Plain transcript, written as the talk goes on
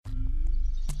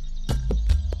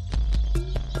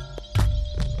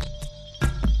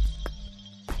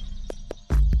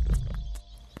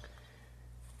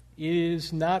It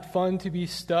is not fun to be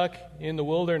stuck in the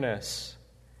wilderness.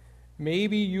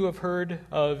 Maybe you have heard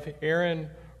of Aaron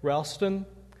Ralston.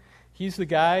 He's the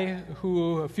guy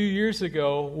who a few years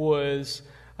ago was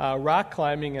rock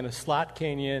climbing in a slot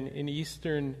canyon in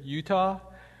eastern Utah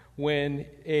when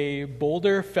a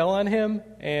boulder fell on him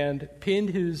and pinned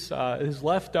his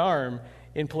left arm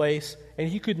in place, and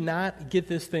he could not get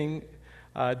this thing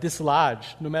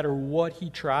dislodged no matter what he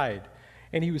tried.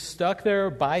 And he was stuck there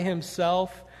by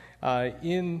himself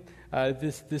in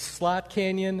this slot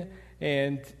canyon,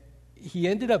 and he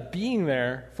ended up being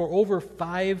there for over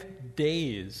 5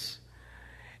 days.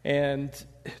 And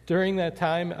during that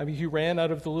time, he ran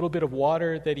out of the little bit of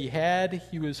water that he had.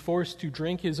 He was forced to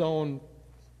drink his own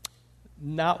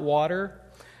not water.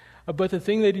 But the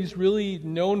thing that he's really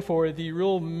known for, the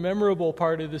real memorable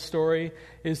part of the story,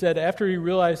 is that after he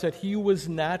realized that he was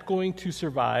not going to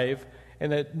survive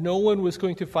and that no one was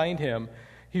going to find him,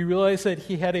 he realized that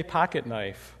he had a pocket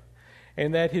knife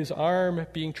and that his arm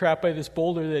being trapped by this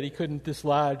boulder that he couldn't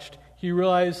dislodge, he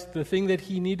realized the thing that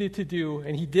he needed to do,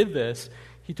 and he did this.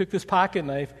 He took this pocket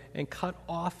knife and cut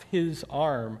off his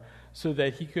arm so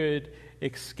that he could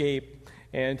escape,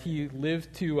 and he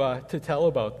lived to tell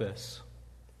about this.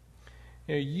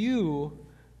 You,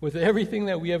 with everything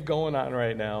that we have going on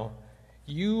right now,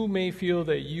 you may feel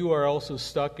that you are also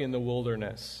stuck in the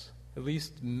wilderness, at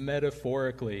least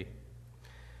metaphorically.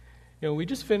 We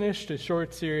just finished a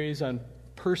short series on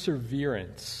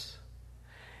perseverance.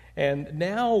 And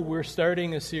now we're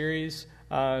starting a series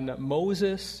on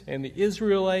Moses and the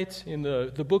Israelites in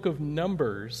the book of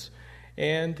Numbers.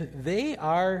 And they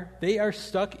are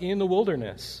stuck in the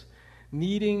wilderness,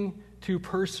 needing to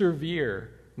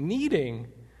persevere, needing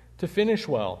to finish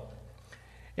well.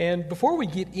 And before we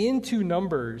get into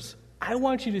Numbers, I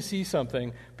want you to see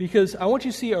something, because I want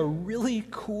you to see a really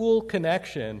cool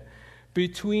connection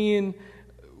between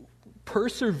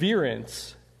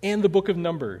perseverance and the book of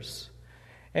Numbers.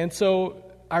 And so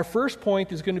our first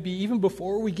point is going to be, even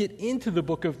before we get into the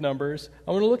book of Numbers,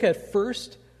 I want to look at 1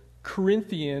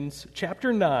 Corinthians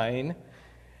chapter 9,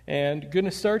 and going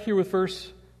to start here with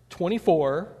verse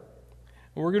 24.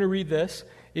 And we're going to read this.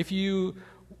 If you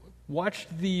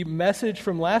watched the message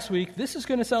from last week, this is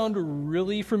going to sound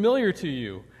really familiar to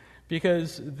you,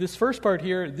 because this first part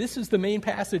here, this is the main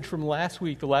passage from last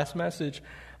week, the last message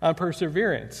on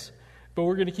perseverance. But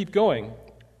we're going to keep going.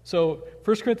 So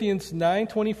 1 Corinthians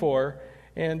 9:24,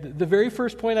 and the very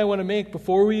first point I want to make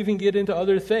before we even get into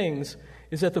other things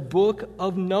is that the book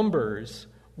of Numbers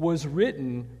was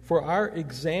written for our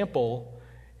example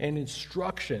and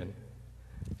instruction.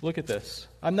 Look at this.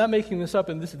 I'm not making this up,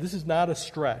 and this is not a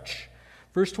stretch.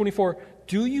 Verse 24,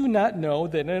 do you not know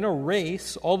that in a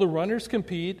race all the runners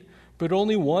compete, but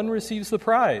only one receives the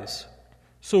prize?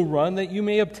 So run that you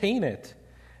may obtain it.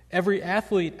 Every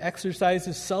athlete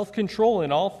exercises self-control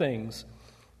in all things.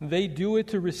 They do it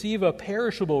to receive a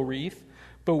perishable wreath,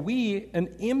 but we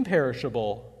an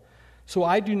imperishable. So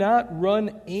I do not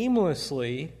run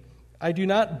aimlessly. I do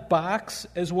not box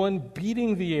as one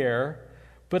beating the air,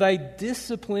 but I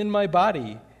discipline my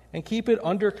body and keep it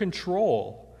under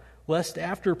control, lest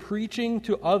after preaching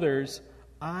to others,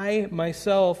 I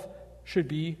myself should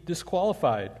be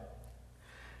disqualified.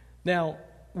 Now,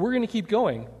 we're going to keep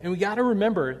going, and we got to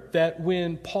remember that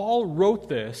when Paul wrote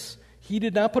this, he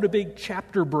did not put a big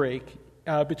chapter break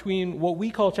between what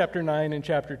we call chapter 9 and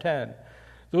chapter 10.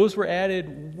 Those were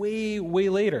added way, way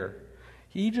later.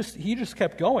 He just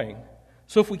kept going.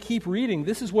 So if we keep reading,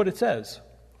 this is what it says.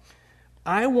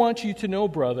 I want you to know,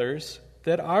 brothers,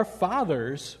 that our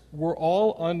fathers were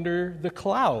all under the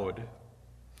cloud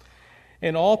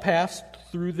and all passed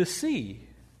through the sea.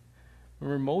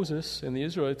 Remember Moses and the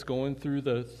Israelites going through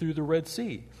the Red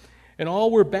Sea. And all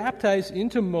were baptized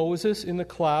into Moses in the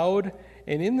cloud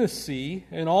and in the sea,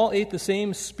 and all ate the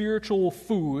same spiritual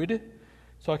food,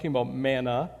 talking about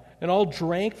manna, and all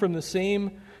drank from the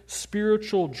same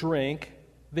spiritual drink.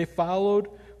 They followed,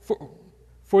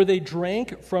 for they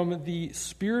drank from the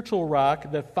spiritual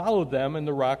rock that followed them, and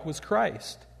the rock was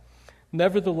Christ.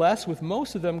 Nevertheless, with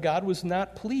most of them God was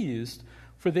not pleased,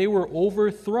 for they were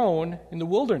overthrown in the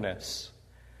wilderness.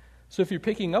 So if you're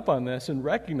picking up on this and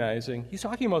recognizing, he's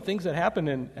talking about things that happened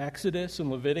in Exodus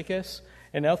and Leviticus,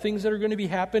 and now things that are going to be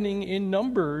happening in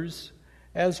Numbers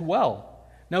as well.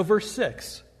 Now verse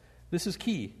 6, this is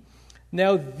key.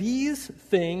 Now these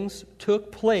things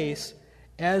took place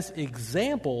as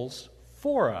examples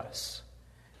for us.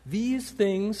 These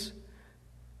things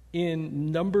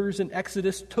in Numbers and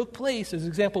Exodus took place as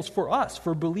examples for us,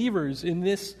 for believers in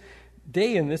this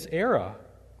day, in this era,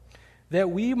 that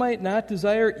we might not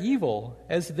desire evil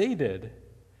as they did.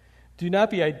 Do not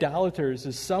be idolaters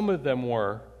as some of them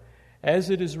were. As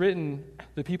it is written,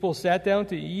 the people sat down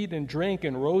to eat and drink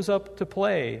and rose up to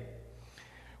play.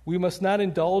 We must not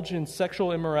indulge in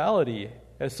sexual immorality,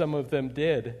 as some of them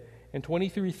did, and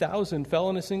 23,000 fell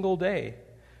in a single day.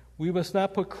 We must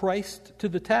not put Christ to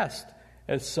the test,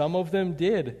 as some of them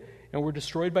did, and were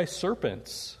destroyed by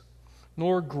serpents,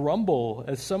 nor grumble,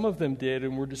 as some of them did,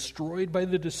 and were destroyed by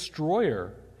the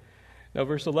destroyer. Now,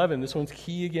 verse 11, this one's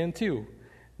key again, too.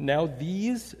 Now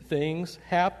these things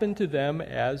happened to them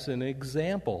as an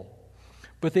example,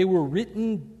 but they were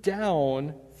written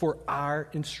down for our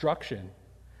instruction.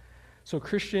 So,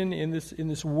 Christian, in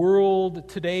this world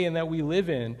today and that we live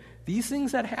in, these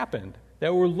things that happened,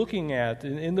 that we're looking at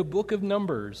in the book of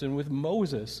Numbers and with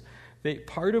Moses,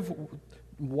 part of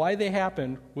why they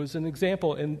happened was an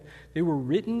example, and they were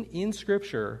written in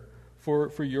Scripture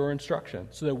for your instruction,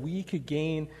 so that we could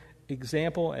gain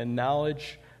example and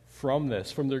knowledge from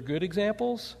this, from their good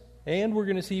examples, and we're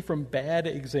going to see from bad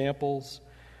examples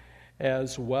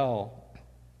as well.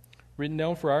 Written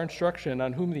down for our instruction,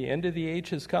 on whom the end of the age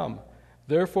has come.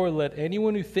 Therefore, let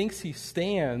anyone who thinks he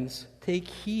stands take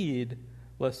heed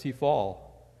lest he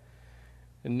fall.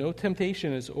 And no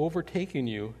temptation has overtaken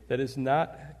you that is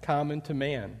not common to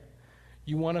man.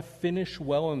 You want to finish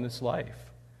well in this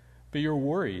life, but you're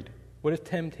worried. What if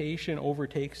temptation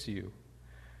overtakes you?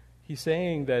 He's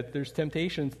saying that there's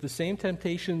temptations, the same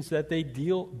temptations that they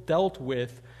dealt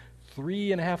with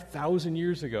 3,500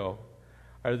 years ago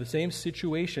are the same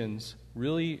situations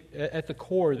really at the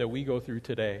core that we go through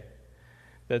today.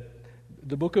 That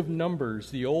the book of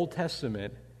Numbers, the Old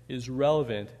Testament, is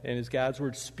relevant and is God's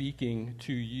word speaking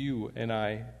to you and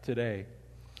I today.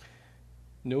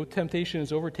 No temptation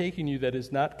is overtaking you that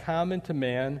is not common to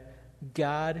man.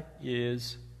 God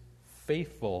is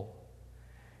faithful,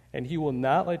 and he will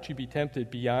not let you be tempted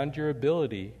beyond your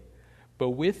ability,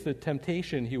 but with the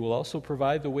temptation he will also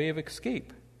provide the way of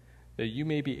escape, that you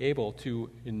may be able to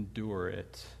endure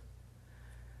it.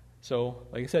 So,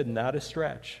 like I said, not a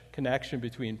stretch. Connection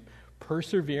between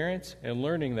perseverance and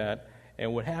learning that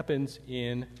and what happens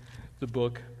in the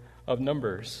book of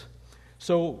Numbers.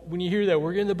 So when you hear that,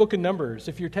 we're in the book of Numbers,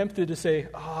 if you're tempted to say,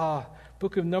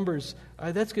 book of Numbers,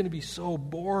 that's going to be so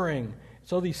boring.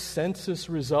 It's all these census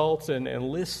results and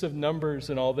lists of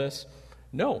numbers and all this.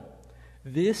 No,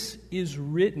 this is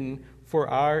written for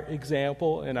our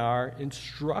example and our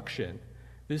instruction.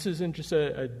 This isn't just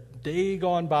a day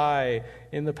gone by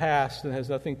in the past and has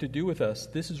nothing to do with us.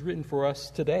 This is written for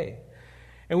us today.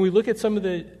 And we look at some of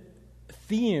the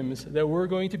themes that we're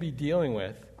going to be dealing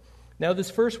with. Now, this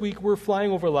first week, we're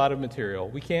flying over a lot of material.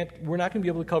 We're not going to be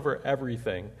able to cover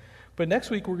everything. But next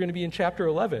week, we're going to be in chapter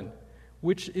 11,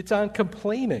 which it's on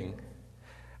complaining.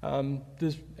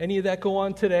 Does any of that go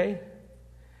on today?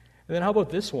 And then how about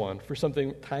this one for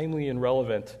something timely and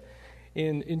relevant?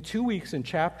 In 2 weeks, in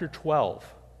chapter 12,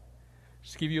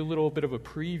 just to give you a little bit of a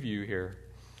preview here.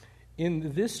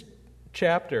 In this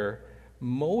chapter,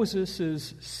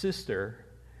 Moses' sister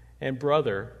and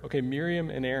brother,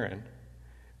 Miriam and Aaron,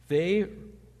 they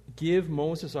give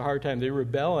Moses a hard time. They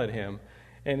rebel at him.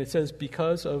 And it says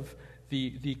because of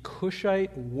the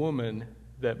Cushite woman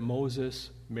that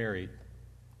Moses married.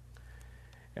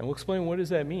 And we'll explain what does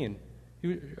that mean.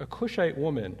 A Cushite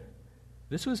woman.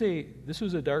 This was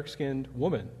a dark-skinned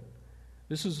woman.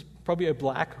 This was probably a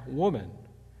black woman.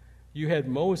 You had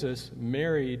Moses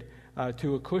married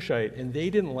to a Cushite, and they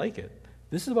didn't like it.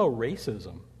 This is about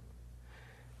racism.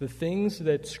 The things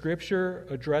that Scripture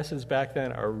addresses back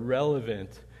then are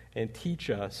relevant and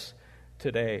teach us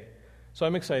today. So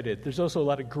I'm excited. There's also a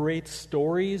lot of great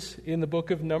stories in the book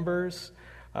of Numbers.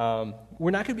 We're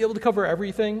not going to be able to cover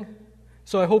everything,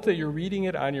 so I hope that you're reading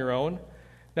it on your own.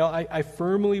 Now, I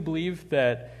firmly believe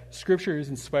that Scripture is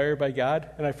inspired by God,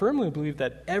 and I firmly believe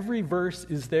that every verse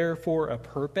is there for a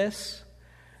purpose.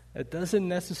 That doesn't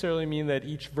necessarily mean that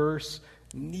each verse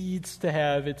needs to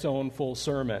have its own full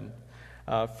sermon.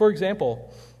 For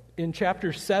example, in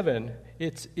chapter 7,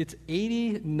 it's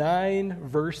 89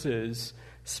 verses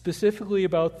specifically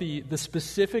about the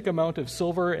specific amount of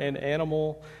silver and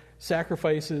animal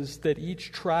sacrifices that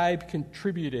each tribe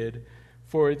contributed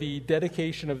for the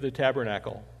dedication of the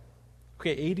tabernacle.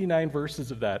 89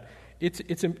 verses of that.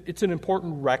 It's an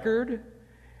important record,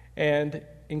 and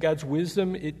in God's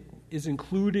wisdom, it is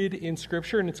included in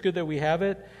Scripture, and it's good that we have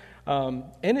it.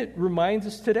 And it reminds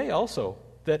us today also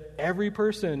that every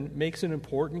person makes an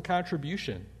important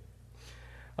contribution.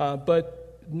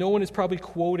 But no one is probably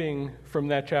quoting from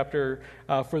that chapter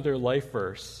for their life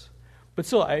verse. But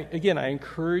still, I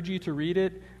encourage you to read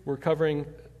it. We're covering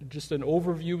just an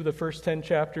overview of the first 10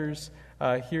 chapters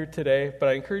here today, but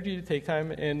I encourage you to take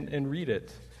time and read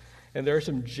it. And there are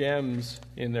some gems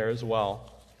in there as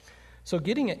well. So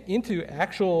getting into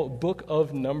actual book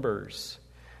of Numbers.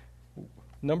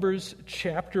 Numbers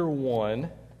chapter 1.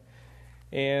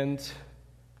 And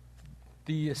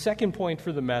the second point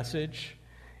for the message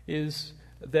is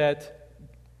that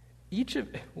we're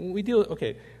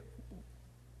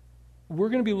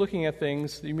going to be looking at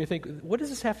things that you may think, what does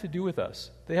this have to do with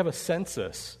us? They have a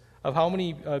census of how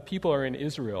many people are in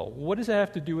Israel. What does that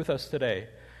have to do with us today?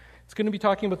 It's going to be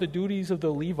talking about the duties of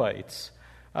the Levites.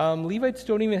 Levites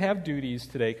don't even have duties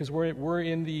today because we're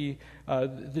in the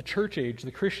church age,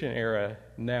 the Christian era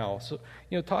now. So,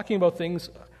 talking about things,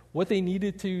 what they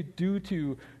needed to do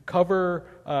to cover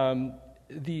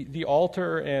the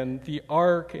altar and the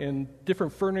ark and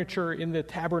different furniture in the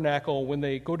tabernacle when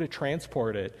they go to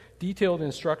transport it, detailed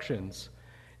instructions.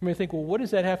 You may think, well, what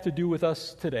does that have to do with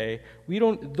us today?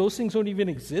 Those things don't even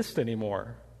exist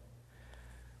anymore.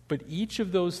 But each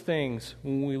of those things,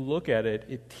 when we look at it,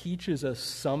 it teaches us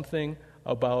something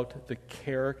about the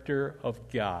character of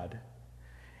God.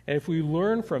 And if we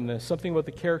learn from this something about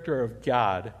the character of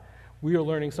God, we are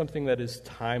learning something that is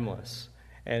timeless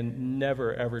and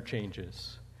never, ever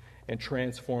changes and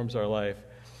transforms our life.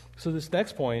 So this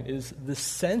next point is the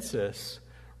census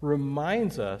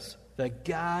reminds us that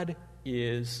God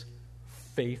is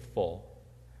faithful.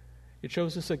 It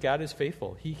shows us that God is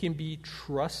faithful. He can be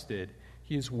trusted.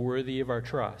 He is worthy of our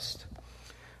trust.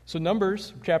 So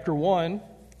Numbers chapter 1,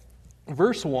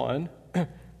 verse 1,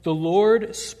 the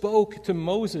Lord spoke to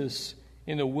Moses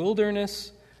in the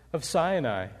wilderness of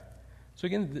Sinai. So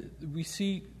again, we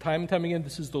see time and time again,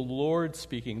 this is the Lord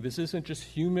speaking. This isn't just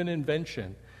human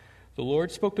invention. The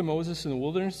Lord spoke to Moses in the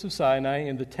wilderness of Sinai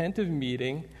in the tent of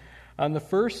meeting on the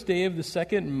first day of the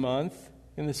second month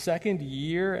in the second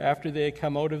year after they had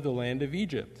come out of the land of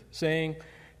Egypt, saying,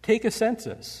 take a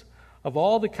census of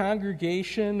all the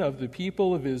congregation of the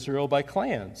people of Israel by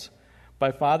clans,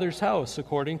 by father's house,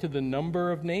 according to the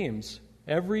number of names,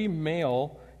 every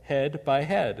male head by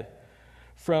head,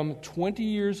 from 20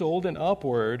 years old and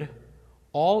upward,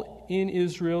 all in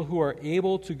Israel who are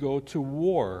able to go to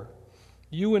war.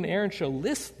 You and Aaron shall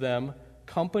list them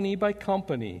company by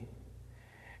company.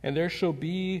 And there shall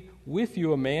be with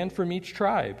you a man from each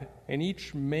tribe, and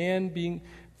each man being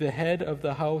the head of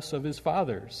the house of his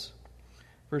fathers.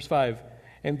 Verse 5,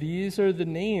 and these are the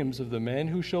names of the men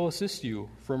who shall assist you,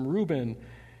 from Reuben,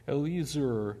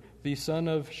 Elizur, the son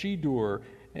of Shedur.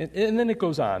 And then it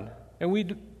goes on.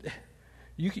 And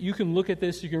you can look at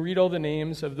this, you can read all the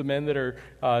names of the men that are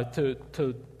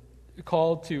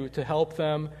called to help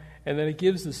them, and then it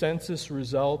gives the census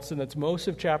results, and that's most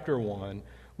of chapter 1.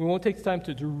 We won't take the time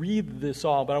to read this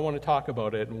all, but I want to talk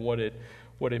about it and what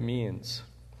it means.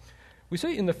 We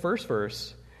say in the first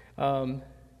verse,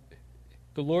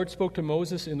 the Lord spoke to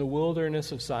Moses in the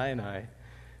wilderness of Sinai.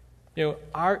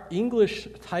 Our English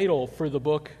title for the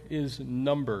book is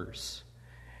Numbers.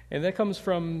 And that comes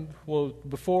from,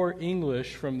 before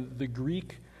English, from the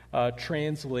Greek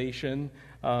translation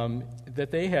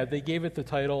that they had. They gave it the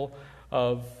title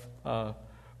of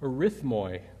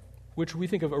arithmoi, which we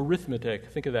think of arithmetic.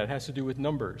 Think of that. It has to do with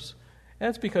numbers. And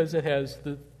that's because it has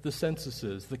the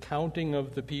censuses, the counting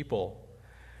of the people.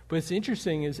 But what's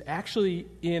interesting is actually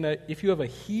if you have a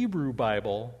Hebrew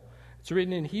Bible, it's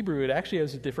written in Hebrew, it actually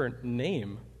has a different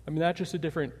name. I mean, not just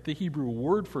the Hebrew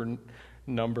word for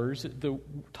numbers. The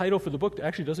title for the book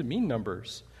actually doesn't mean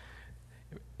numbers.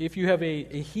 If you have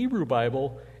a Hebrew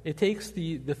Bible, it takes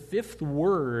the fifth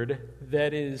word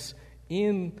that is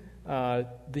in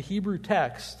the Hebrew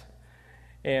text,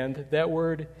 and that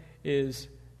word is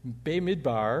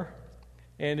Bemidbar,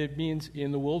 and it means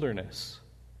in the wilderness.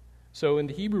 So in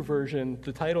the Hebrew version,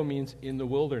 the title means in the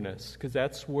wilderness, because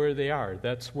that's where they are.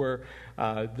 That's where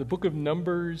the book of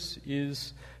Numbers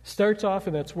starts off,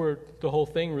 and that's where the whole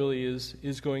thing really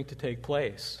is going to take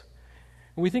place.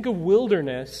 When we think of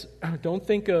wilderness, don't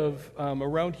think of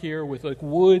around here with like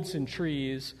woods and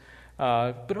trees,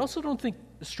 but also don't think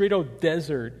straight out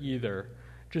desert either.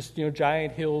 Just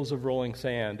giant hills of rolling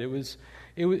sand. It was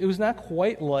not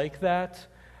quite like that.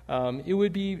 It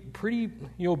would be pretty,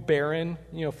 barren.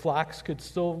 Flocks could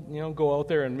still, go out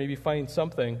there and maybe find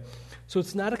something. So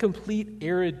it's not a complete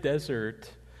arid desert,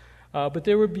 but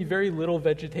there would be very little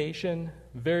vegetation,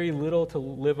 very little to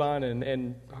live on,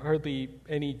 and hardly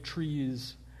any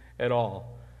trees at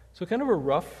all. So kind of a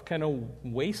rough kind of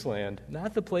wasteland,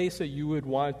 not the place that you would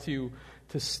want to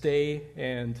stay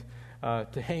and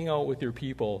to hang out with your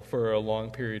people for a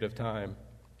long period of time.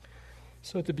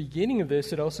 So at the beginning of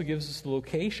this, it also gives us the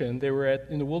location. They were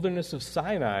in the wilderness of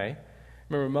Sinai.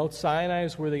 Remember, Mount Sinai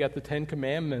is where they got the Ten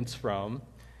Commandments from.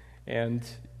 And,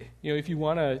 if you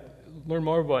want to learn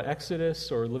more about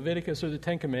Exodus or Leviticus or the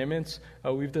Ten Commandments,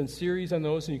 we've done series on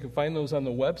those, and you can find those on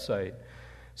the website.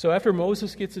 So after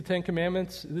Moses gets the Ten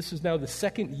Commandments, this is now the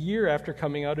second year after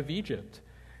coming out of Egypt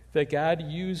that God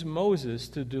used Moses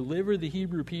to deliver the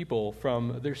Hebrew people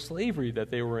from their slavery that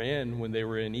they were in when they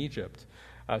were in Egypt,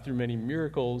 through many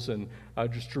miracles and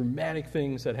just dramatic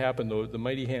things that happened, the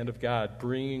mighty hand of God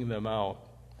bringing them out.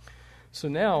 So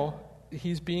now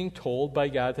he's being told by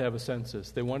God to have a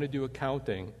census. They want to do a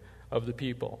counting of the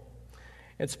people.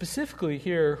 And specifically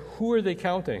here, who are they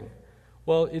counting?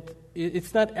 Well,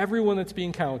 it's not everyone that's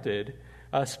being counted.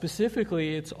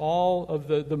 Specifically, it's all of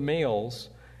the males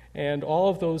and all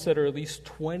of those that are at least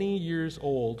 20 years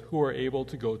old who are able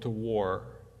to go to war.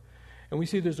 And we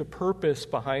see there's a purpose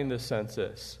behind the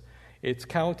census. It's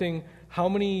counting how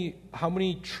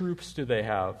many troops do they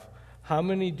have? How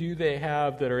many do they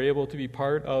have that are able to be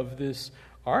part of this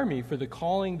army for the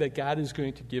calling that God is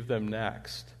going to give them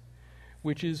next,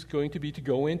 which is going to be to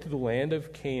go into the land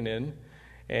of Canaan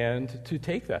and to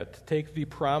take the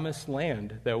promised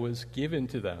land that was given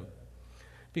to them.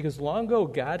 Because long ago,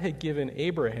 God had given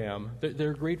Abraham,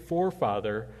 their great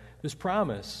forefather, this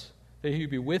promise that he would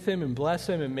be with him and bless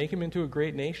him and make him into a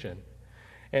great nation.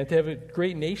 And to have a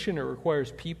great nation, it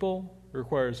requires people, it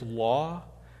requires law.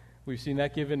 We've seen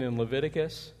that given in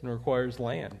Leviticus, and it requires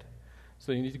land.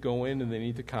 So they need to go in and they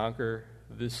need to conquer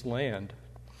this land.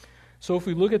 So if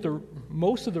we look at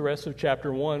most of the rest of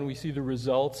chapter 1, we see the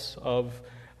results of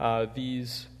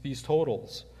these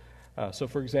totals. So,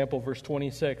 for example, verse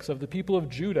 26, of the people of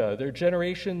Judah, their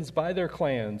generations by their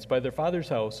clans, by their father's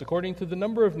house, according to the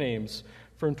number of names,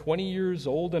 from 20 years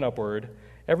old and upward,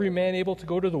 every man able to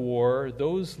go to the war,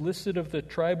 those listed of the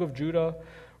tribe of Judah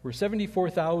were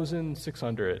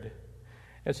 74,600.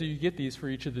 And so you get these for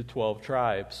each of the 12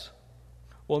 tribes.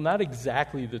 Well, not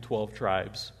exactly the 12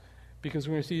 tribes, because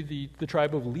we're going to see the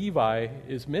tribe of Levi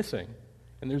is missing,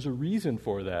 and there's a reason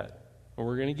for that, and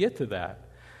we're going to get to that.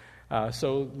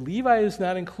 So Levi is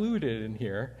not included in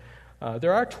here.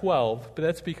 There are 12, but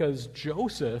that's because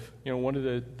Joseph, one of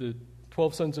the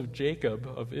 12 sons of Jacob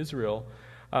of Israel,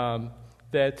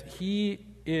 that he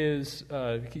is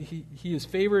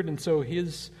favored, and so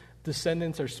his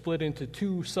descendants are split into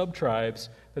two sub-tribes.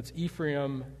 That's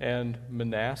Ephraim and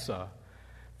Manasseh.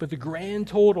 But the grand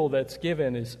total that's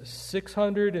given is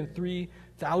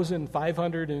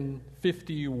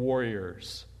 603,550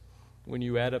 warriors when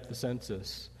you add up the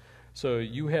census. So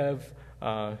you have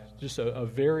just a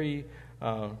very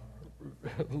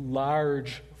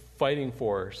large fighting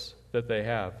force that they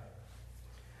have.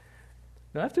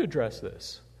 Now I have to address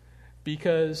this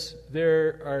because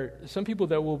there are some people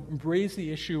that will raise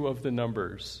the issue of the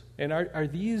numbers. And are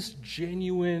these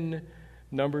genuine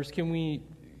numbers? Can we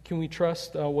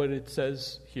trust what it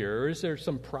says here, or is there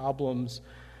some problems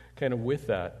kind of with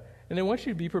that? And I want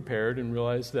you to be prepared and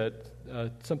realize that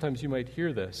sometimes you might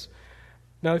hear this.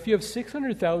 Now, if you have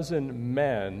 600,000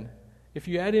 men, if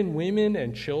you add in women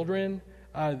and children,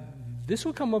 this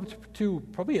will come up to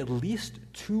probably at least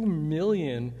 2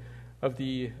 million of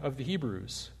the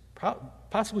Hebrews,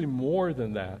 possibly more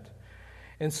than that.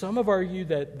 And some have argued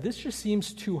that this just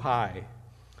seems too high.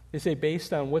 They say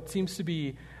based on what seems to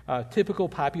be typical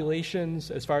populations,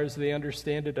 as far as they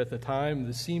understand it at the time,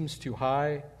 this seems too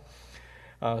high.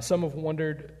 Some have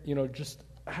wondered, just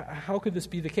how could this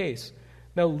be the case?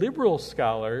 Now, liberal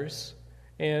scholars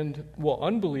and,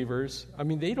 unbelievers,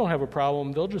 they don't have a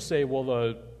problem. They'll just say,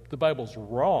 the Bible's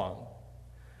wrong.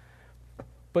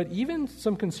 But even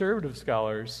some conservative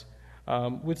scholars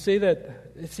would say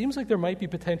that it seems like there might be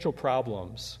potential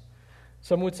problems.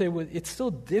 Some would say, it's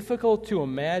still difficult to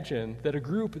imagine that a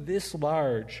group this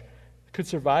large could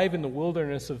survive in the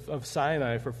wilderness of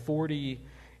Sinai for 40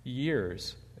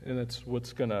 years, and that's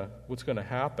what's going to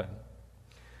happen.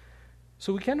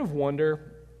 So we kind of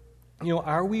wonder,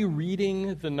 are we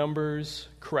reading the numbers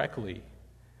correctly?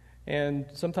 And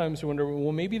sometimes we wonder,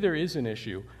 maybe there is an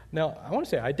issue. Now, I want to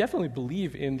say I definitely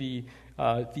believe in the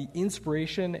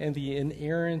inspiration and the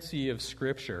inerrancy of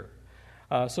Scripture.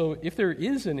 So if there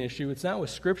is an issue, it's not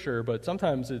with Scripture, but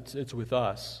sometimes it's with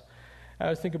us. I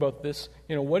was thinking about this.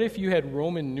 What if you had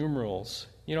Roman numerals?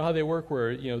 You know how they work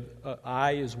where,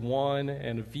 I is 1,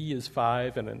 and a V is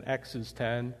 5, and an X is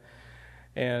 10.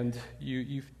 And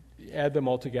you add them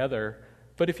all together.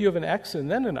 But if you have an X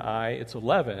and then an I, it's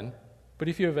 11. But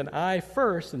if you have an I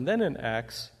first and then an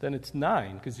X, then it's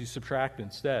 9, because you subtract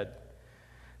instead.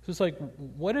 So it's like,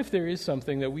 what if there is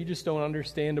something that we just don't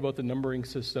understand about the numbering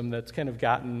system that's kind of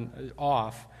gotten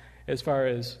off, as far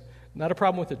as not a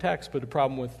problem with the text, but a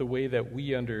problem with the way that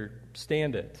we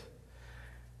understand it?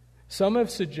 Some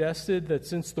have suggested that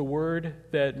since the word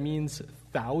that means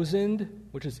 1,000,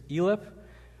 which is elep,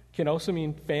 can also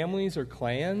mean families or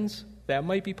clans, that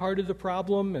might be part of the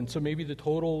problem, and so maybe the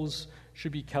totals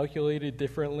should be calculated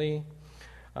differently.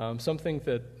 Some think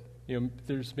that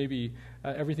there's maybe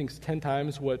everything's 10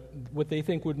 times what they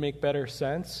think would make better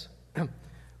sense. But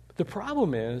the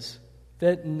problem is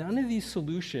that none of these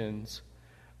solutions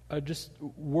just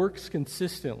works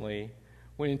consistently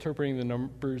when interpreting the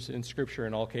numbers in Scripture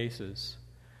in all cases.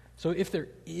 So if there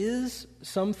is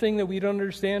something that we don't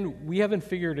understand, we haven't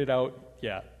figured it out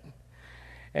yet.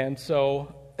 And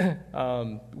so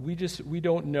we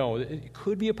don't know. It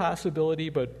could be a possibility,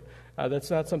 but that's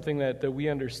not something that we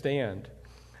understand.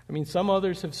 I mean, some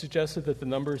others have suggested that the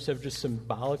numbers have just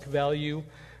symbolic value,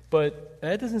 but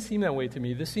that doesn't seem that way to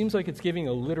me. This seems like it's giving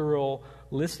a literal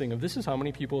listing of this is how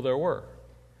many people there were.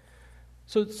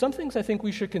 So some things I think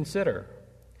we should consider.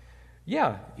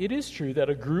 Yeah, it is true that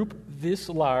a group this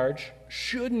large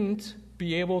shouldn't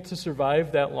be able to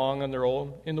survive that long on their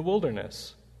own in the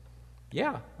wilderness.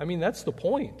 Yeah, I mean, that's the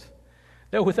point.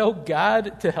 That without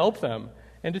God to help them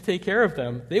and to take care of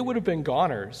them, they would have been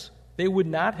goners. They would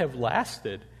not have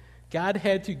lasted. God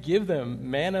had to give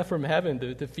them manna from heaven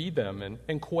to feed them,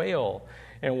 and quail,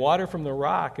 and water from the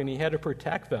rock, and he had to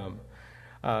protect them.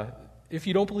 If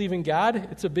you don't believe in God,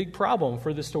 it's a big problem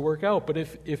for this to work out. But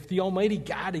if the Almighty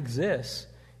God exists,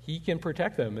 he can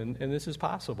protect them, and this is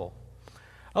possible.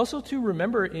 Also, to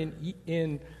remember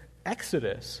in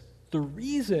Exodus, the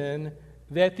reason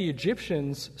that the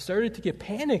Egyptians started to get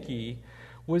panicky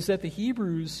was that the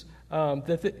Hebrews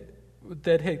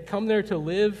that had come there to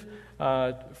live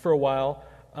for a while,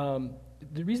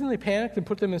 the reason they panicked and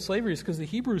put them in slavery is because the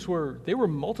Hebrews were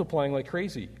multiplying like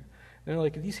crazy. And they're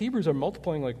like, these Hebrews are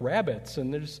multiplying like rabbits,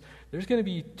 and there's going to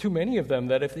be too many of them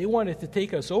that if they wanted to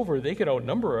take us over, they could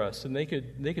outnumber us and they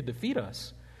could defeat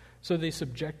us. So they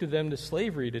subjected them to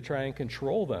slavery to try and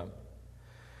control them.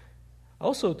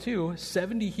 Also, too,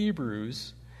 70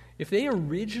 Hebrews, if they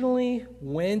originally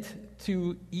went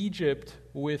to Egypt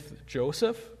with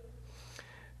Joseph,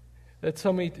 it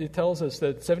tells us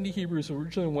that 70 Hebrews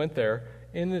originally went there.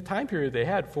 In the time period they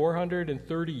had,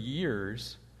 430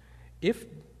 years, if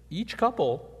each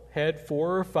couple had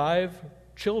 4 or 5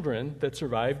 children that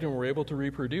survived and were able to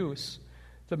reproduce,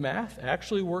 the math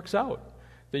actually works out.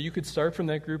 That you could start from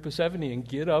that group of 70 and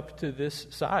get up to this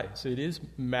size. It is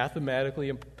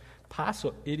mathematically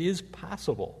possible. It is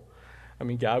possible. I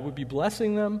mean, God would be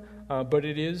blessing them, but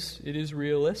it is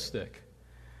realistic.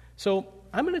 So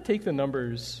I'm going to take the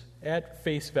numbers at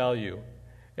face value,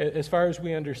 as far as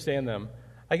we understand them.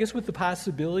 I guess with the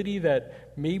possibility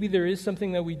that maybe there is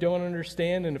something that we don't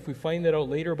understand, and if we find that out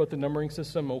later about the numbering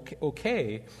system,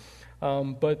 okay.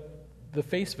 But the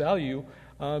face value,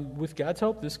 with God's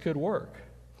help, this could work.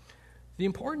 The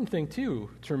important thing,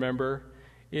 too, to remember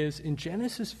is in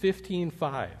Genesis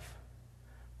 15:5,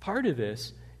 part of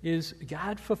this is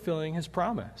God fulfilling his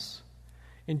promise.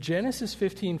 In Genesis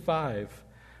 15:5,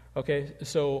 okay,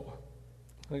 so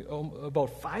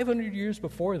about 500 years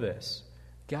before this,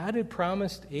 God had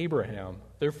promised Abraham,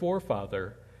 their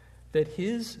forefather, that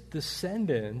his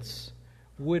descendants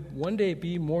would one day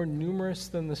be more numerous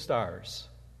than the stars.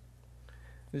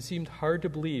 It seemed hard to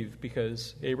believe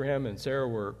because Abraham and Sarah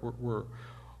were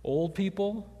old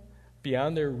people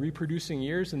beyond their reproducing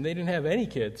years, and they didn't have any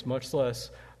kids, much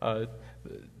less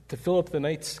to fill up the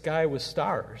night sky with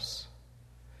stars.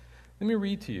 Let me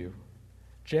read to you.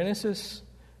 Genesis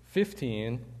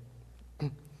 15,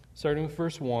 starting with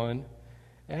verse 1.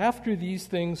 After these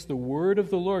things, the word of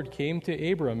the Lord came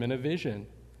to Abram in a vision.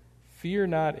 Fear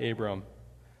not, Abram.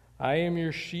 I am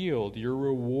your shield, your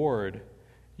reward.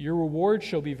 Your reward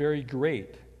shall be very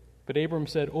great. But Abram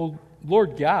said, O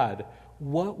Lord God,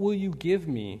 what will you give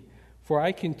me? For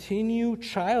I continue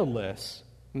childless,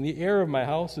 and the heir of my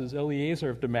house is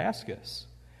Eliezer of Damascus.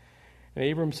 And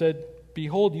Abram said,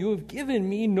 Behold, you have given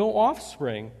me no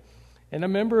offspring, and a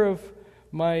member of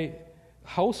my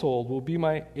household will be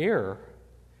my heir.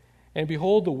 And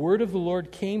behold, the word of the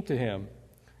Lord came to him.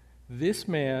 This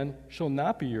man shall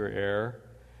not be your heir.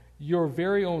 Your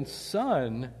very own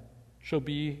son shall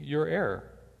be your heir.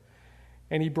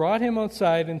 And he brought him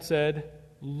outside and said,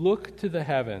 Look to the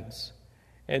heavens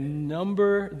and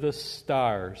number the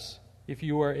stars, if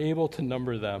you are able to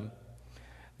number them.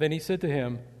 Then he said to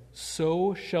him,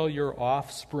 So shall your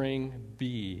offspring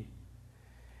be.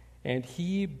 And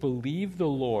he believed the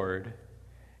Lord,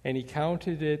 and he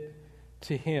counted it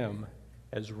to him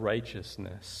as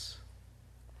righteousness.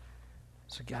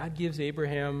 So God gives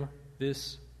Abraham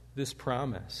this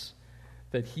promise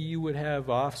that he would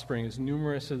have offspring as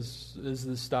numerous as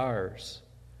the stars.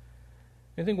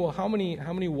 And I think, well, how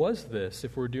many was this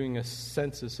if we're doing a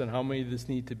census, and how many does this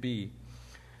need to be?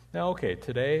 Now, okay,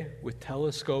 today, with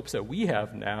telescopes that we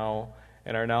have now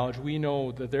and our knowledge, we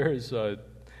know that there is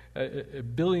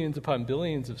billions upon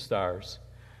billions of stars.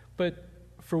 But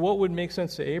for what would make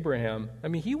sense to Abraham, I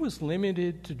mean, he was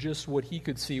limited to just what he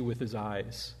could see with his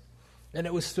eyes. And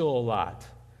it was still a lot.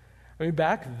 I mean,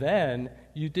 back then,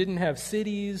 you didn't have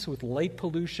cities with light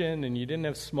pollution, and you didn't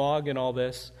have smog and all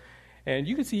this. And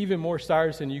you could see even more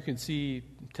stars than you can see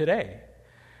today.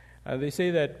 They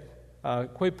say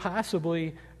that quite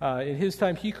possibly in his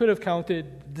time, he could have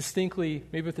counted distinctly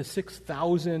maybe up to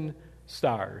 6,000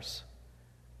 stars.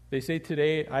 They say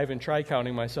today, I haven't tried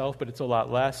counting myself, but it's a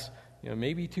lot less.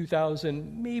 Maybe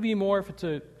 2,000, maybe more if it's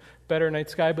a better night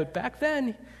sky. But back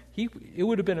then, it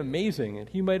would have been amazing, and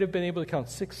he might have been able to count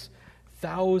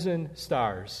 6,000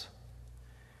 stars.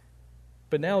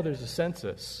 But now there's a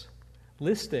census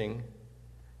listing,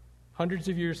 hundreds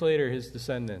of years later, his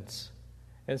descendants.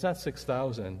 And it's not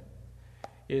 6,000,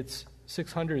 it's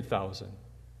 600,000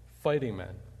 fighting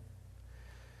men.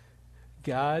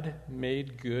 God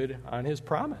made good on his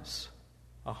promise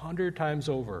 100 times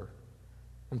over,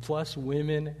 and plus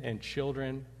women and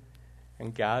children,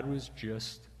 and God was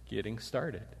just getting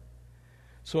started.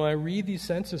 So when I read these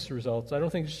census results, I don't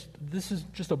think this is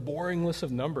just a boring list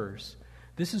of numbers.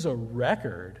 This is a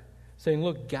record saying,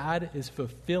 look, God is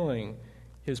fulfilling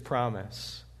his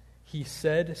promise. He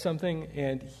said something,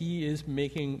 and he is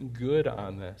making good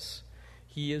on this.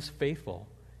 He is faithful.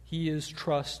 He is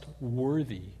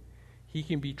trustworthy. He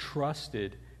can be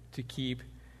trusted to keep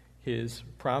his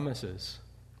promises.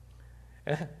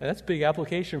 And that's a big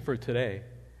application for today.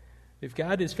 If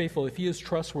God is faithful, if he is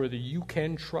trustworthy, you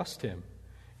can trust him.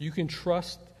 You can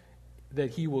trust that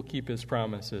he will keep his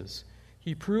promises.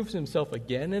 He proves himself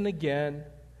again and again,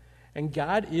 and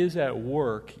God is at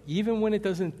work, even when it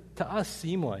doesn't, to us,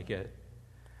 seem like it.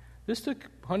 This took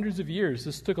hundreds of years.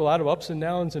 This took a lot of ups and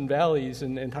downs and valleys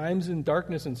and times in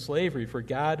darkness and slavery for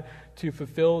God to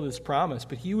fulfill this promise.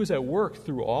 But he was at work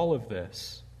through all of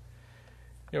this.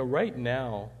 Right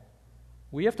now,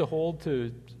 we have to hold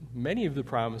to many of the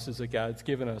promises that God's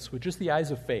given us with just the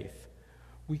eyes of faith.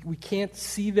 We can't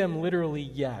see them literally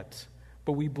yet,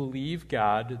 but we believe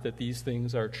God that these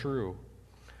things are true.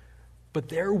 But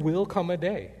there will come a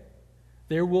day.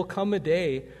 There will come a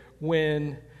day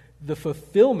when the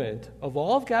fulfillment of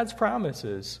all of God's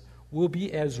promises will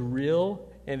be as real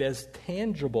and as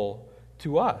tangible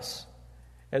to us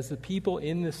as the people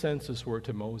in the census were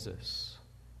to Moses.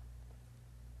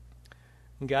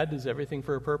 And God does everything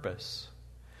for a purpose.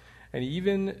 And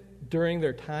even during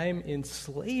their time in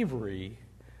slavery,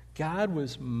 God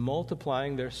was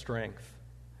multiplying their strength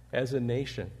as a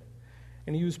nation.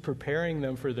 And he was preparing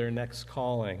them for their next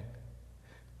calling,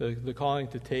 the calling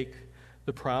to take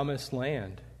the promised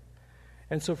land.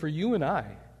 And so for you and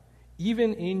I,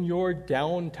 even in your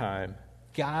downtime,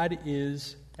 God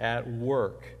is at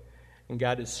work. And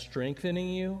God is strengthening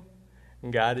you,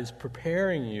 and God is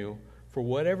preparing you for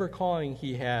whatever calling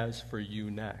he has for you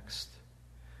next.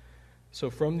 So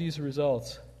from these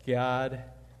results, God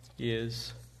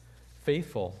is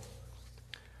faithful.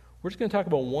 We're just going to talk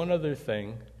about one other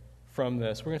thing from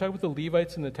this. We're going to talk about the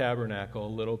Levites and the tabernacle a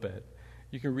little bit.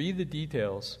 You can read the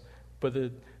details, but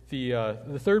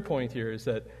the third point here is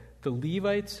that the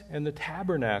Levites and the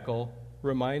tabernacle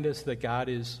remind us that God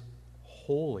is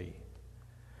holy.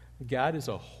 God is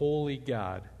a holy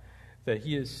God, that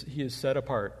he is set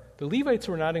apart. The Levites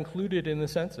were not included in the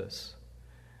census.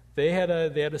 They had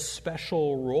a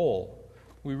special role.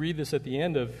 We read this at the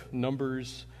end of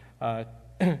Numbers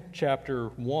chapter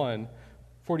 1,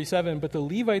 47. But the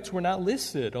Levites were not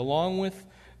listed along with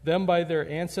them by their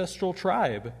ancestral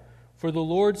tribe. For the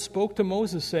Lord spoke to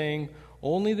Moses, saying,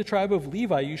 only the tribe of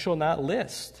Levi you shall not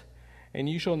list, and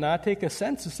you shall not take a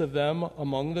census of them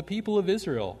among the people of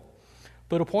Israel.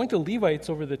 But appoint the Levites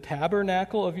over the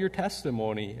tabernacle of your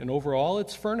testimony, and over all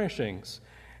its furnishings,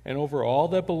 and over all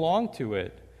that belong to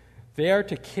it. They are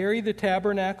to carry the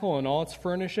tabernacle and all its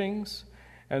furnishings,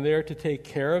 and they are to take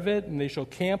care of it, and they shall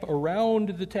camp around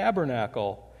the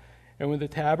tabernacle. And when the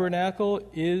tabernacle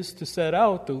is to set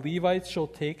out, the Levites shall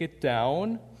take it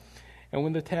down. And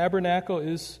when the tabernacle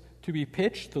is to be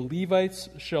pitched, the Levites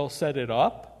shall set it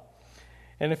up.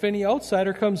 And if any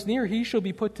outsider comes near, he shall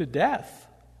be put to death.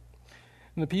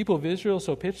 And the people of Israel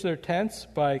shall pitch their tents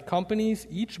by companies,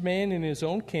 each man in his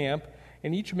own camp,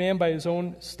 and each man by his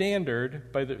own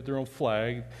standard, by their own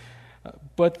flag.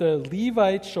 But the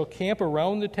Levites shall camp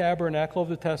around the tabernacle of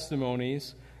the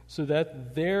testimonies, so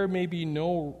that there may be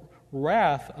no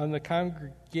wrath on the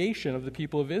congregation of the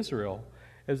people of Israel,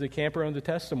 as they camp around the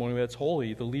testimony that's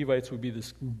holy, the Levites would be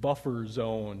this buffer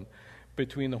zone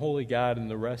between the holy God and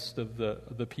the rest of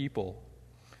the people.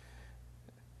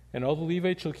 And all the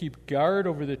Levites shall keep guard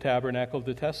over the tabernacle of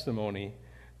the testimony.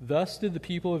 Thus did the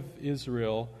people of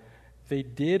Israel. They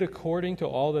did according to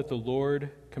all that the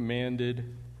Lord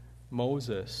commanded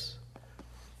Moses.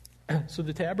 So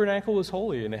the tabernacle was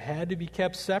holy, and it had to be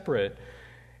kept separate.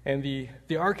 And the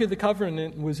Ark of the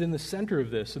Covenant was in the center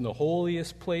of this, in the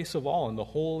holiest place of all, in the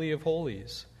Holy of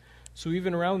Holies. So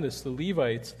even around this, the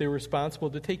Levites, they were responsible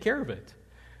to take care of it,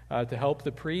 to help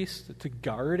the priests, to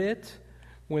guard it.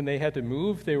 When they had to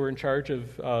move, they were in charge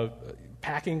of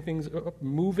packing things up,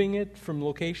 moving it from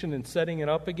location and setting it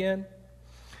up again.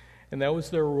 And that was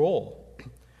their role.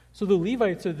 So the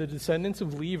Levites are the descendants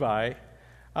of Levi.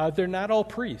 They're not all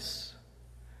priests.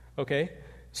 Okay?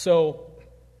 So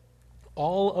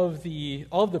all of the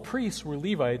priests were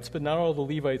Levites, but not all the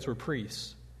Levites were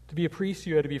priests. To be a priest,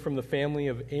 you had to be from the family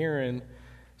of Aaron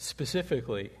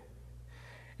specifically.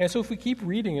 And so if we keep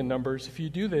reading in Numbers, if you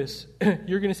do this,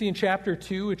 you're going to see in chapter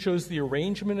 2, it shows the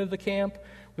arrangement of the camp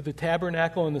with the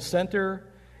tabernacle in the center,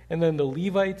 and then the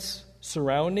Levites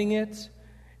surrounding it.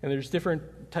 And there's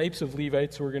different types of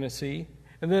Levites we're going to see.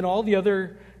 And then all the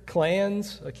other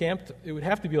clans camped, it would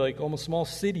have to be like almost small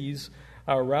cities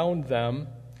around them.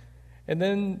 And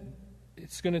then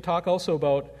it's going to talk also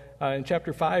about, in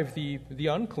chapter 5, the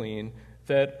unclean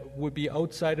that would be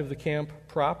outside of the camp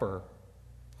proper.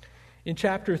 In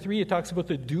chapter 3, it talks about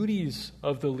the duties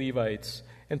of the Levites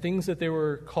and things that they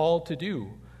were called to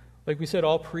do. Like we said,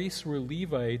 all priests were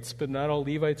Levites, but not all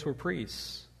Levites were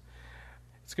priests.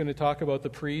 It's going to talk about the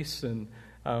priests, and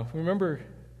remember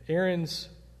Aaron's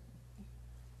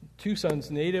two sons,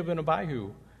 Nadab and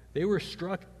Abihu. They were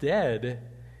struck dead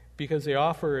because they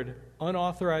offered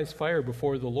unauthorized fire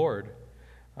before the Lord.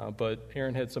 But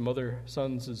Aaron had some other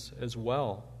sons as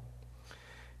well.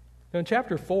 Now in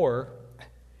chapter 4,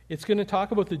 it's going to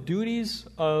talk about the duties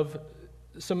of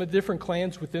some of the different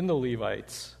clans within the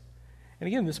Levites. And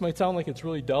again, this might sound like it's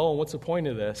really dull, and what's the point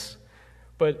of this?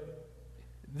 But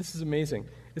this is amazing.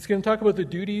 It's going to talk about the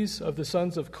duties of the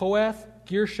sons of Kohath,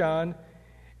 Gershon,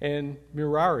 and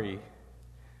Merari.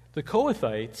 The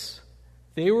Kohathites,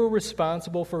 they were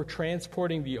responsible for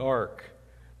transporting the ark.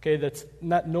 Okay, that's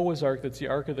not Noah's Ark, that's the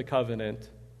Ark of the Covenant.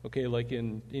 Okay, like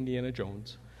in Indiana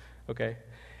Jones. Okay.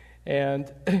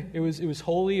 And it was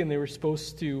holy, and they were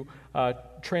supposed to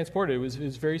transport it. It was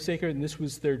very sacred, and this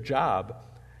was their job.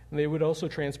 And they would also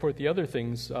transport the other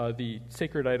things, the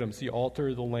sacred items, the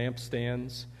altar, the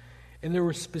lampstands. And there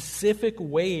were specific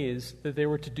ways that they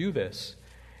were to do this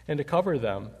and to cover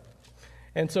them.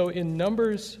 And so in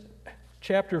Numbers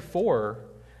chapter 4,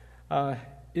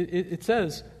 it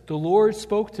says, "The Lord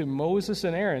spoke to Moses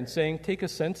and Aaron, saying, 'Take a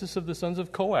census of the sons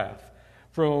of Kohath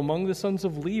from among the sons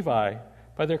of Levi,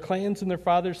 by their clans and their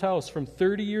father's house, from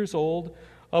 30 years old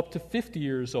up to 50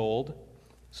 years old.'"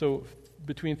 So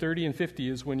between 30 and 50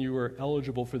 is when you were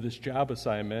eligible for this job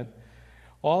assignment.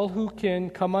 "All who can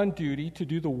come on duty to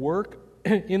do the work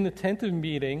in the tent of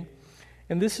meeting,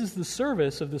 and this is the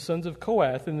service of the sons of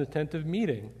Kohath in the tent of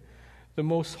meeting, the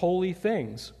most holy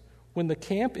things. When the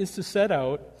camp is to set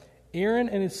out, Aaron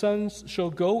and his sons shall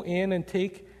go in and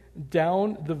take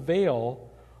down the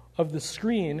veil of the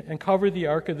screen and cover the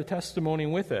ark of the testimony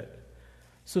with it."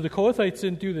 So the Kohathites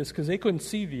didn't do this because they couldn't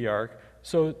see the ark.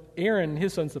 So Aaron and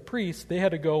his sons, the priests, they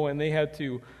had to go and they had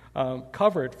to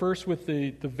cover it, first with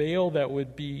the veil that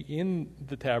would be in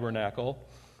the tabernacle.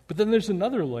 But then there's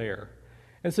another layer.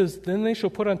 It says, "Then they shall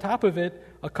put on top of it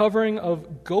a covering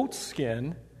of goat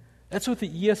skin." That's what the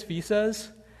ESV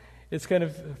says. It's kind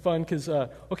of fun because,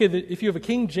 if you have a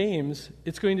King James,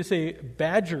 it's going to say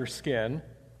badger skin.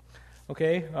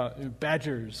 Okay?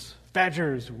 Badgers,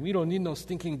 we don't need no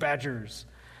stinking badgers.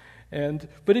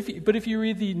 But if you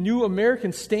read the New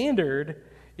American Standard,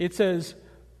 it says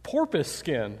porpoise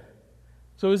skin.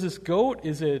 So is this goat?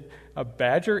 Is it a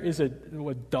badger? Is it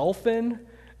a dolphin?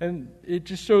 And it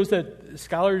just shows that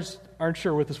scholars aren't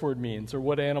sure what this word means or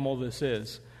what animal this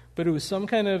is. But it was some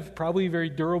kind of probably very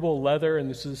durable leather, and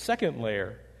this is a second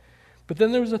layer. But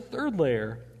then there was a third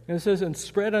layer, and it says, "And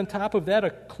spread on top of that a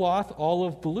cloth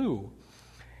olive blue,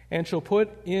 and shall put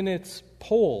in its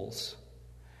poles."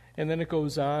 And then it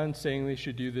goes on saying they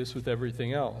should do this with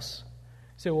everything else.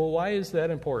 You say, well, why is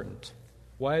that important?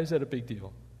 Why is that a big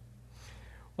deal?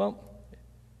 Well,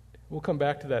 we'll come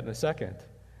back to that in a second.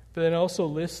 But then it also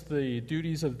lists the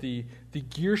duties of the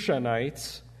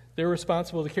Gershonites. They're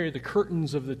responsible to carry the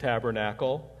curtains of the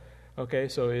tabernacle. Okay,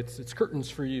 so it's curtains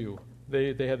for you.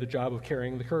 They had the job of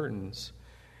carrying the curtains.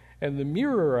 And the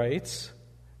Merarites,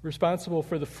 responsible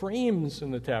for the frames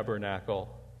in the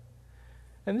tabernacle.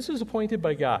 And this was appointed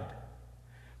by God.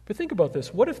 But think about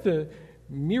this. What if the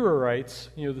Merarites,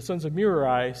 the sons of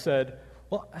Merari, said,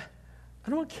 well, I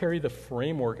don't want to carry the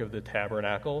framework of the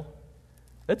tabernacle.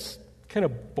 That's kind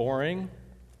of boring.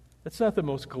 That's not the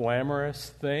most glamorous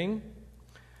thing.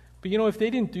 But if they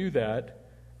didn't do that,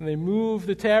 and they moved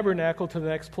the tabernacle to the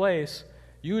next place,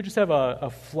 you would just have a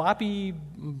floppy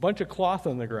bunch of cloth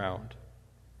on the ground.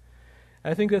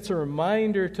 And I think that's a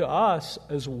reminder to us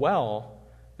as well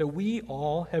that we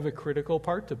all have a critical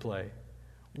part to play.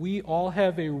 We all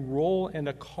have a role and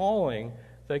a calling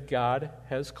that God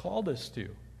has called us to.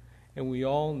 And we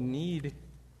all need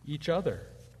each other.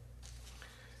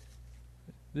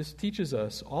 This teaches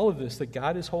us, all of this, that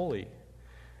God is holy.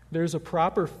 There's a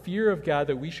proper fear of God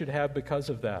that we should have because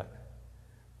of that.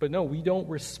 But no, we don't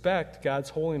respect God's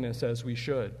holiness as we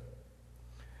should.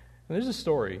 And there's a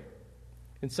story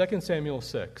in 2 Samuel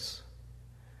 6.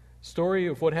 Story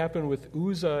of what happened with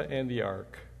Uzzah and the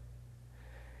ark.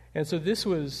 And so this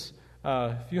was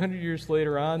a few hundred years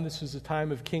later on. This was the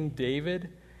time of King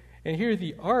David. And here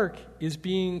the ark is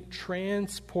being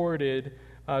transported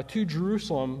to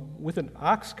Jerusalem with an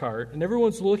ox cart, and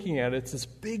everyone's looking at it. It's this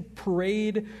big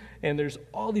parade, and there's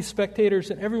all these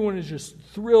spectators, and everyone is just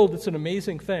thrilled. It's an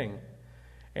amazing thing.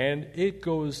 And it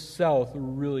goes south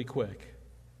really quick,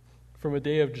 from a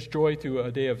day of just joy to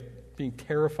a day of being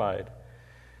terrified.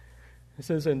 It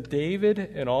says, and David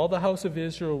and all the house of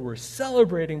Israel were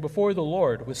celebrating before the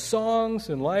Lord with songs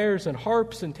and lyres and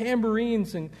harps and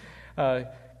tambourines and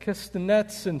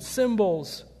castanets and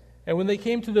cymbals. And when they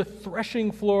came to the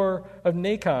threshing floor of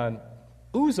Nacon,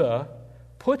 Uzzah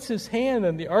puts his hand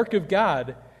on the ark of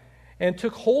God and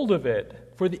took hold of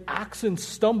it, for the oxen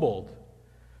stumbled.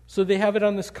 So they have it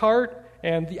on this cart,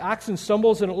 and the oxen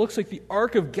stumbles, and it looks like the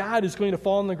ark of God is going to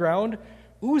fall on the ground.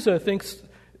 Uzzah thinks,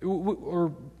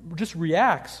 or just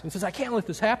reacts, and says, I can't let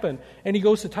this happen. And he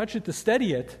goes to touch it to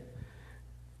steady it.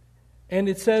 And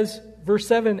it says, verse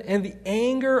 7, and the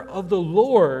anger of the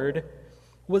Lord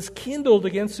was kindled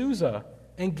against Uzzah,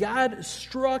 and God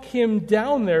struck him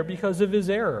down there because of his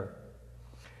error.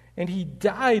 And he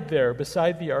died there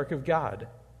beside the ark of God.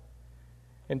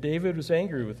 And David was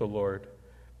angry with the Lord.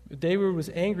 David was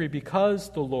angry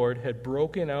because the Lord had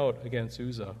broken out against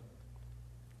Uzzah.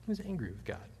 He was angry with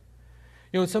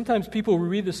God. Sometimes people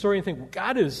read the story and think,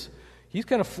 well, he's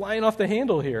kind of flying off the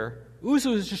handle here. Uzzah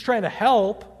was just trying to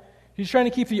help. He's trying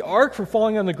to keep the ark from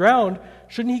falling on the ground.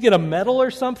 Shouldn't he get a medal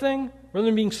or something rather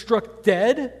than being struck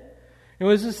dead?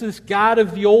 Is this God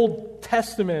of the Old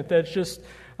Testament that's just,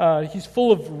 he's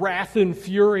full of wrath and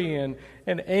fury and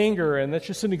anger, and that's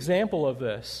just an example of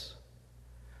this.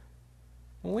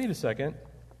 Well, wait a second.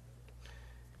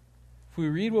 If we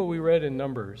read what we read in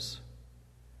Numbers,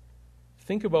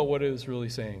 think about what it was really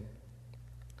saying.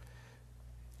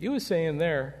 It was saying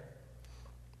there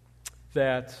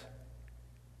that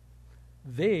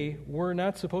they were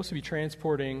not supposed to be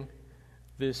transporting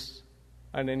this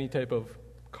on any type of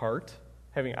cart,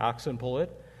 having oxen pull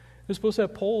it. They're supposed to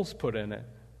have poles put in it.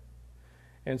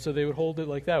 And so they would hold it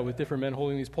like that, with different men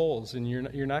holding these poles, and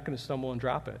you're not going to stumble and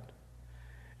drop it.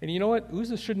 And you know what?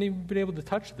 Uzzah shouldn't even been able to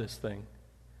touch this thing,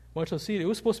 much less see it. It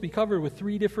was supposed to be covered with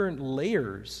 3 different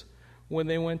layers when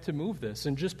they went to move this,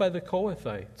 and just by the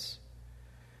Kohathites.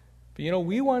 But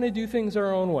we want to do things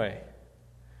our own way.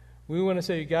 We want to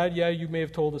say, God, yeah, you may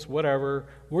have told us whatever.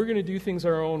 We're going to do things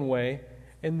our own way.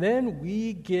 And then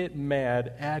we get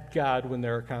mad at God when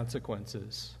there are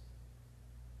consequences.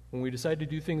 When we decide to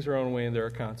do things our own way and there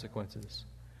are consequences.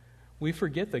 We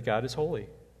forget that God is holy.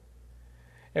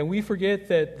 And we forget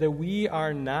that we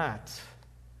are not.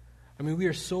 We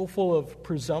are so full of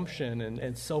presumption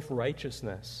and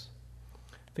self-righteousness.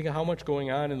 Think of how much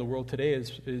going on in the world today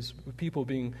is people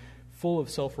being full of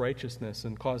self-righteousness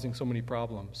and causing so many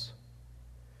problems.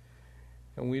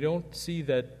 And we don't see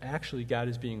that actually God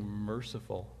is being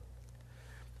merciful.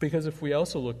 Because if we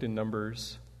also looked in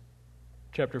Numbers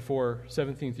chapter 4,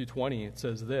 17 through 20, it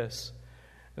says this,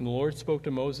 and the Lord spoke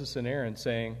to Moses and Aaron,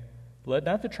 saying, let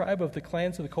not the tribe of the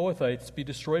clans of the Kohathites be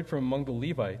destroyed from among the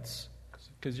Levites,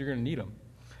 because you're going to need them.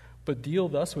 But deal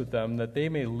thus with them, that they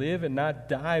may live and not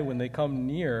die when they come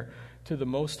near to the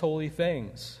most holy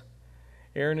things.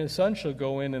 Aaron and his son shall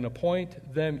go in and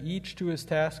appoint them each to his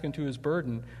task and to his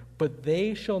burden, but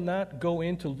they shall not go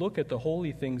in to look at the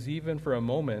holy things even for a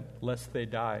moment, lest they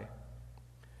die.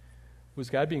 Was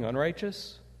God being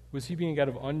unrighteous? Was he being a God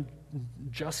of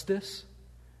injustice?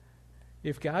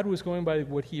 If God was going by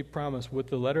what he had promised, with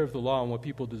the letter of the law and what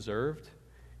people deserved,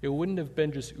 it wouldn't have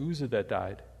been just Uzzah that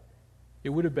died. It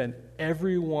would have been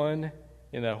everyone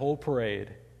in that whole parade,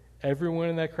 everyone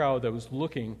in that crowd that was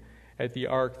looking at the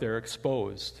ark there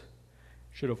exposed.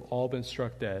 should have all been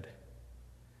struck dead.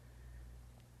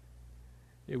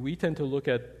 We tend to look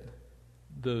at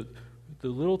the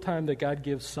little time that God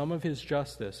gives some of his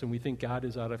justice, and we think God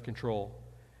is out of control,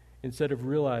 instead of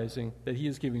realizing that he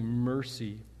is giving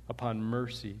mercy upon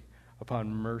mercy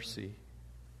upon mercy.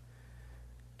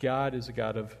 God is a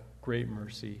God of great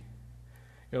mercy.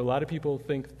 A lot of people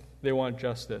think they want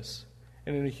justice.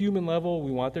 And in a human level,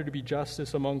 we want there to be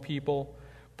justice among people,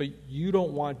 but you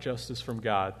don't want justice from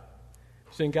God.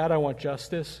 Saying, God, I want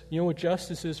justice. You know what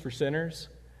justice is for sinners?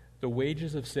 The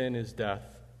wages of sin is death.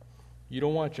 You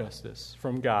don't want justice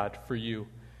from God for you.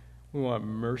 We want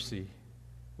mercy.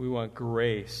 We want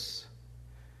grace.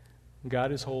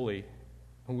 God is holy,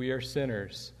 and we are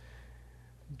sinners.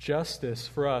 Justice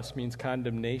for us means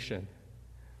condemnation,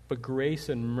 but grace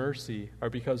and mercy are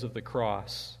because of the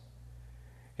cross.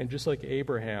 And just like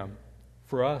Abraham,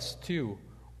 for us too,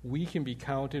 we can be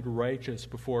counted righteous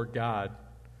before God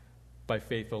by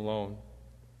faith alone.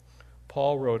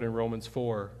 Paul wrote in Romans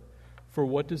 4, "For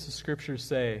what does the Scripture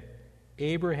say?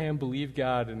 Abraham believed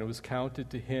God, and it was counted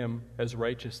to him as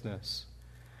righteousness.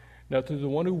 Now to the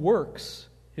one who works,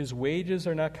 his wages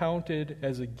are not counted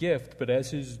as a gift, but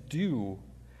as his due.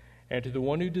 And to the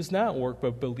one who does not work,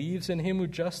 but believes in him who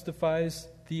justifies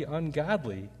the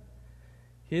ungodly,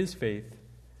 his faith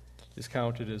is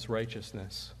counted as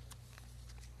righteousness."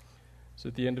 So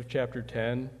at the end of chapter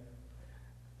 10,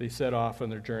 they set off on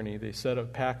their journey. They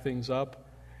pack things up,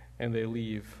 and they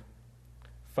leave,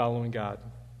 following God.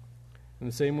 In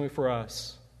the same way for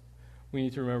us, we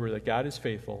need to remember that God is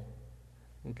faithful,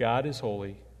 God is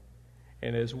holy,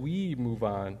 and as we move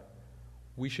on,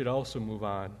 we should also move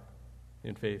on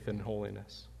in faith and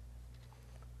holiness.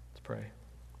 Let's pray.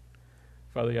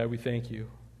 Father God, we thank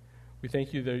you. We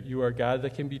thank you that you are God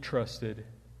that can be trusted,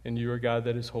 and you are God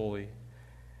that is holy.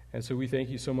 And so we thank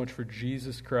you so much for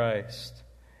Jesus Christ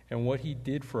and what he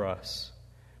did for us,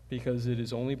 because it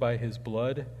is only by his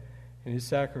blood and his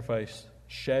sacrifice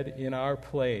shed in our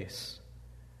place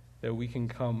that we can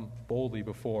come boldly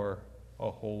before a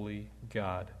holy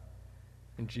God.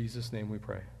 In Jesus' name we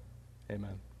pray.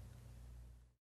 Amen.